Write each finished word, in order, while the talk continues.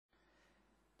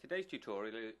Today's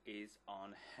tutorial is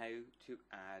on how to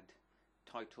add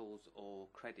titles or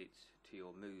credits to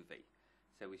your movie.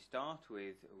 So we start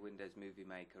with Windows Movie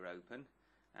Maker open,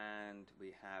 and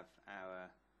we have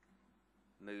our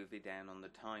movie down on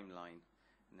the timeline.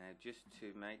 Now, just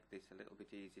to make this a little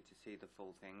bit easier to see the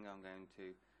full thing, I'm going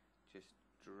to just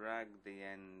drag the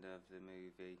end of the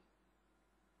movie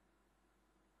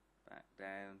back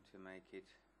down to make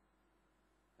it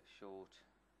a short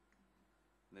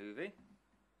movie.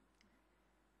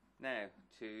 Now,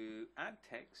 to add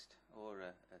text or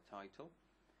a title,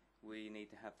 we need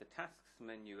to have the tasks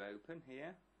menu open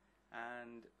here,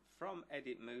 and from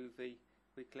Edit Movie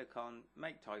we click on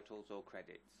Make Titles or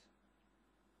Credits.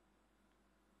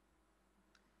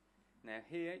 Now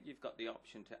here you've got the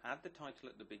option to add the title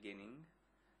at the beginning,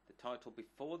 the title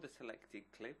before the selected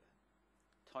clip,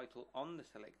 title on the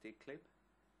selected clip,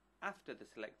 after the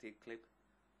selected clip,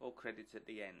 or credits at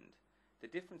the end. The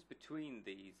difference between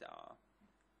these are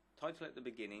title at the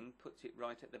beginning puts it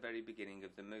right at the very beginning of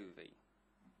the movie.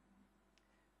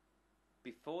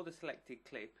 Before the selected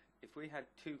clip, if we had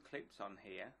two clips on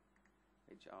here,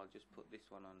 which I'll just put this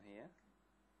one on here,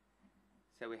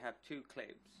 so we have two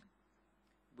clips,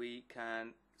 we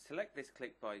can select this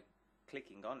clip by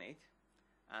clicking on it,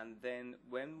 and then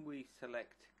when we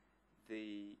select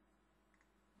the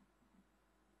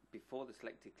before the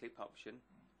selected clip option,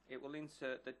 it will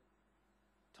insert the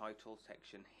title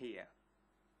section here.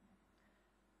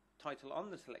 Title on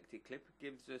the selected clip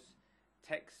gives us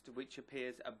text which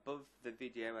appears above the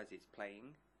video as it's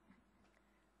playing.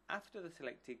 After the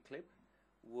selected clip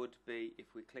would be,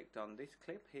 if we clicked on this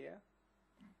clip here,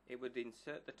 it would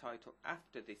insert the title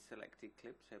after this selected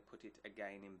clip, so put it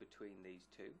again in between these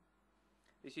two.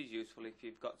 This is useful if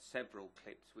you've got several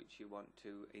clips which you want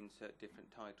to insert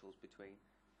different titles between.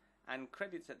 And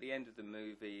credits at the end of the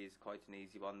movie is quite an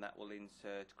easy one. That will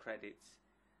insert credits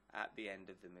at the end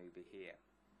of the movie here.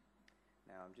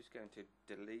 Now I'm just going to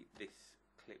delete this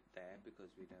clip there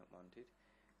because we don't want it.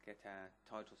 Get our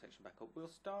title section back up. We'll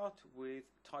start with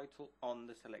title on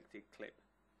the selected clip.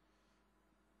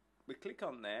 We click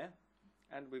on there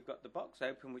and we've got the box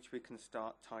open which we can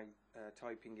start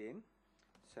typing in.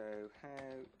 So,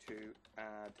 how to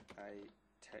add a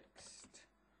text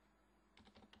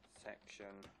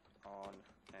section on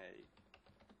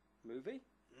a movie.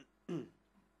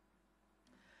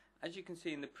 As you can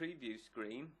see in the preview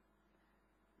screen,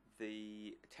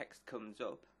 the text comes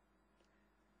up,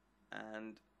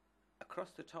 and across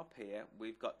the top here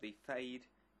we've got the fade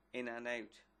in and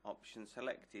out option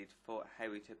selected for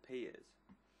how it appears.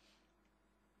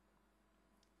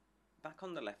 Back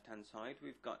on the left hand side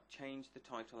we've got change the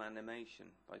title animation.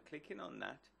 By clicking on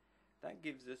that, that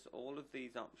gives us all of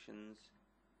these options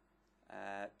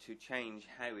to change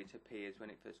how it appears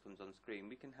when it first comes on screen.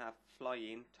 We can have fly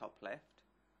in top left,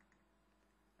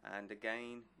 and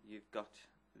again you've got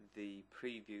the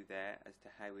preview there as to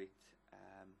how it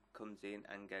comes in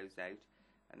and goes out,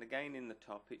 and again in the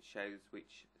top it shows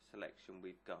which selection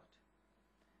we've got.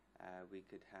 We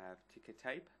could have ticker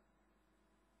tape,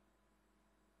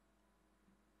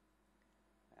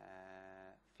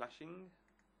 flashing,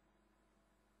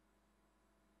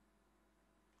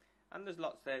 and there's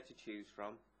lots there to choose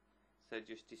from, so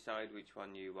just decide which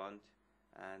one you want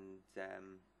and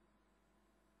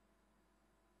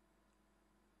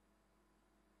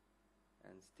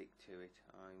stick to it.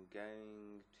 I'm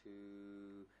going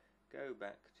to go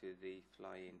back to the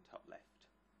fly in top left.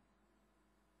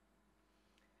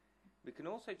 We can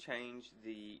also change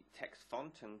the text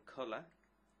font and colour.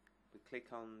 We click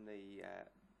on the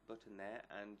button there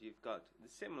and you've got,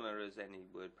 similar as any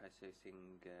word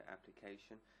processing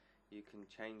application, you can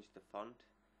change the font.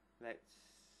 Let's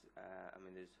I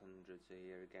mean there's hundreds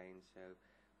here again, so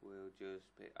we'll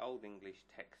just put Old English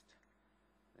text.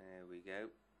 There we go.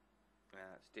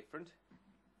 It's different.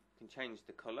 You can change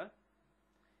the colour.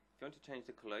 If you want to change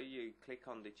the colour, you click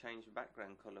on the change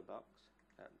background colour box.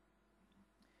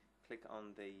 Click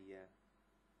on the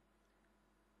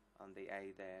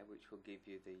A there, which will give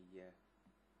you the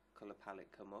colour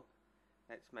palette come up.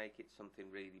 Let's make it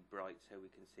something really bright so we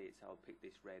can see it. So I'll pick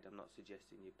this red. I'm not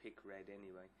suggesting you pick red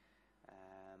anyway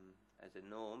as a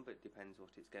norm, but it depends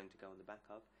what it's going to go on the back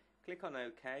of. Click on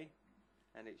OK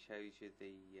and it shows you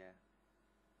the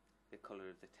colour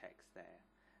of the text there.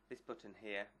 This button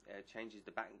here changes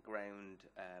the background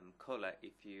colour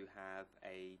if you have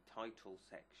a title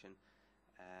section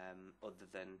other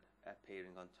than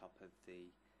appearing on top of the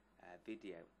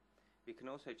video. We can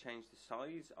also change the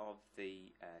size of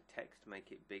the text,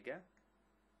 make it bigger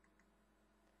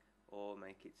or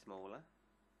make it smaller,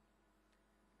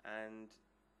 and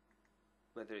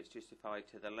whether it's justified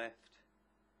to the left,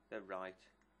 the right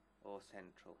or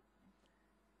central.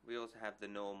 We also have the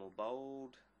normal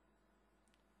bold,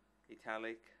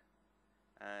 italic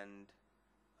and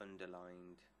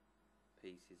underlined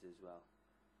pieces as well.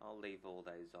 I'll leave all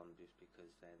those on just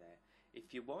because they're there.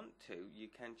 If you want to, you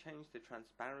can change the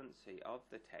transparency of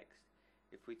the text.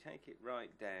 If we take it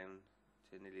right down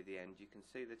to nearly the end, you can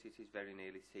see that it is very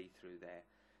nearly see-through there.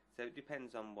 So it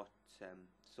depends on what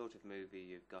sort of movie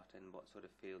you've got and what sort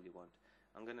of feel you want.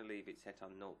 I'm going to leave it set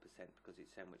on 0% because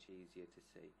it's so much easier to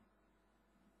see.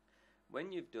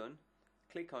 When you've done,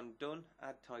 click on Done,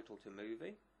 Add Title to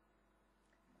Movie,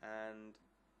 and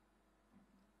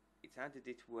it's added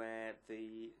it where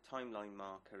the timeline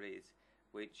marker is,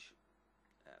 which,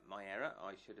 my error,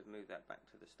 I should have moved that back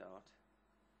to the start.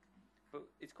 But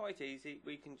it's quite easy.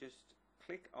 We can just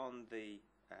click on the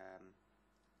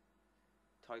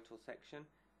title section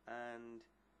and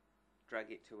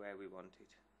drag it to where we want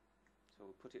it. So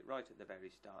we'll put it right at the very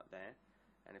start there,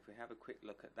 and if we have a quick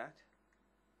look at that,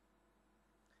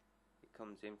 it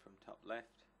comes in from top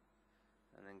left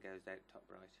and then goes out top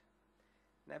right.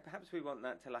 Now perhaps we want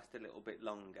that to last a little bit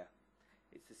longer.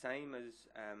 It's the same as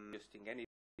adjusting any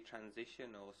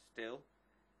transition or still.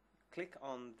 Click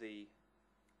on the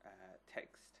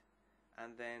text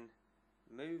and then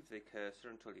move the cursor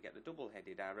until you get the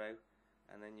double-headed arrow,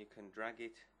 and then you can drag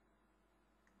it.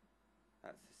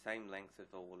 That's the same length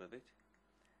of all of it.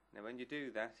 Now when you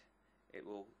do that, it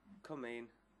will come in,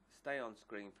 stay on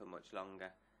screen for much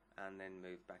longer, and then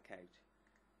move back out.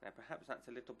 Now perhaps that's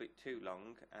a little bit too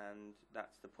long, and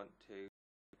that's the point to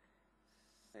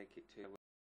take it to.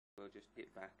 We'll just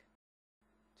get back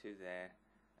to there,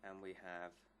 and we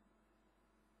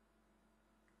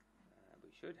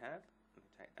should have, let me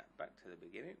take that back to the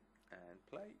beginning and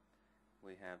play.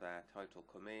 We have our title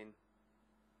come in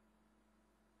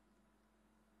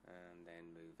and then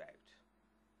move out.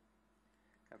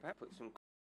 Now perhaps put some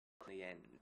at the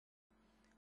end.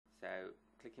 So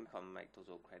clicking on Make Does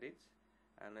All Credits,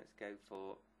 and let's go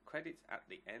for credits at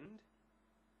the end.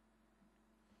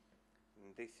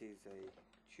 And this is a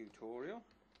tutorial,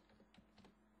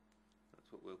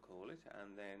 that's what we'll call it,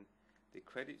 and then the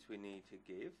credits we need to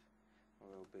give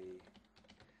will be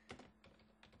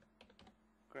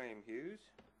Graham Hughes.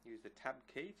 Use the tab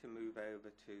key to move over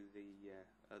to the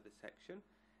other section.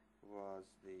 Was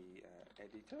the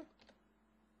editor,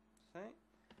 say,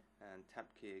 and tab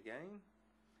key again.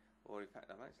 Or in fact,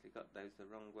 I've actually got those the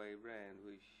wrong way round.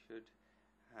 We should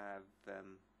have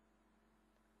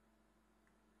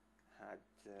had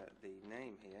the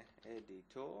name here,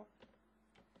 editor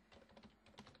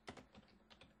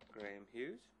Graham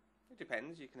Hughes. It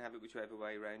depends, you can have it whichever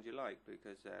way around you like,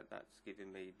 because that's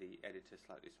giving me the editor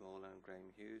slightly smaller and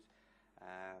Graham Hughes.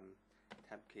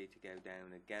 Tab key to go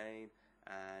down again,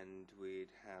 and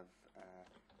we'd have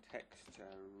text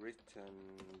written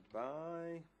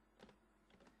by,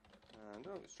 and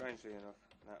oh, strangely enough,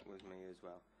 that was me as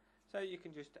well. So you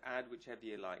can just add whichever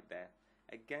you like there.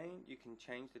 Again, you can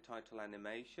change the title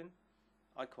animation.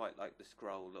 I quite like the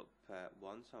scroll up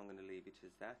one, so I'm going to leave it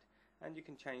as that. And you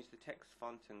can change the text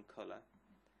font and colour.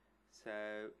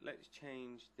 So let's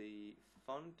change the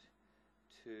font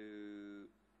to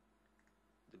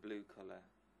the blue colour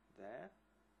there.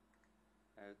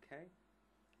 Okay,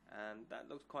 and that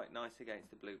looks quite nice against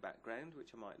the blue background, which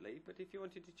I might leave. But if you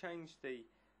wanted to change the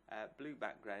blue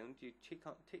background, you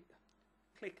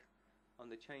click on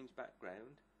the change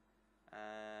background,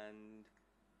 and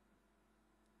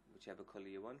whichever colour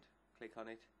you want, click on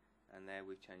it, and there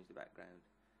we've changed the background.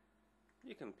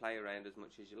 You can play around as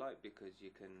much as you like, because you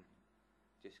can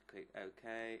just click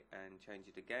OK and change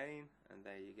it again, and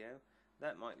there you go.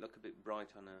 That might look a bit bright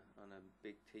on a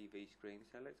big TV screen,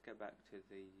 so let's go back to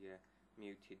the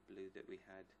muted blue that we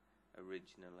had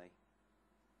originally.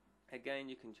 Again,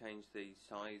 you can change the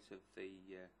size of the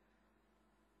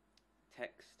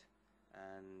text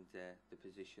and the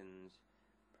positions.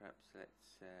 Perhaps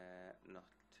let's not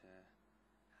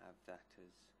have that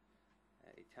as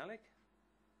italic.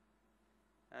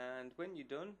 And when you're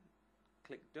done,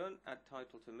 click Done, Add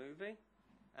Title to Movie,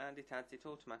 and it adds it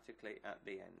automatically at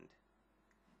the end.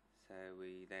 So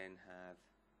we then have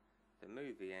the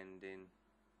movie ending,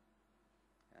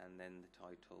 and then the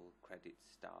title credits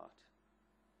start.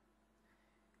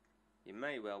 You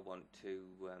may well want to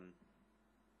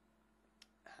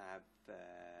have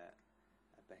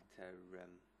a better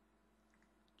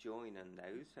join on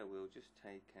those, so we'll just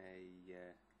take a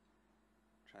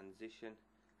transition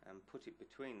and put it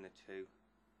between the two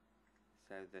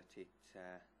so that it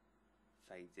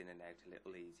fades in and out a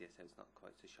little easier, so it's not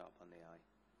quite so sharp on the eye.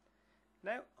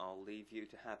 Now I'll leave you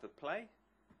to have a play,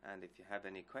 and if you have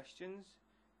any questions,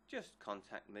 just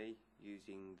contact me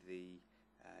using the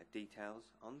details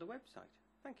on the website.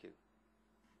 Thank you.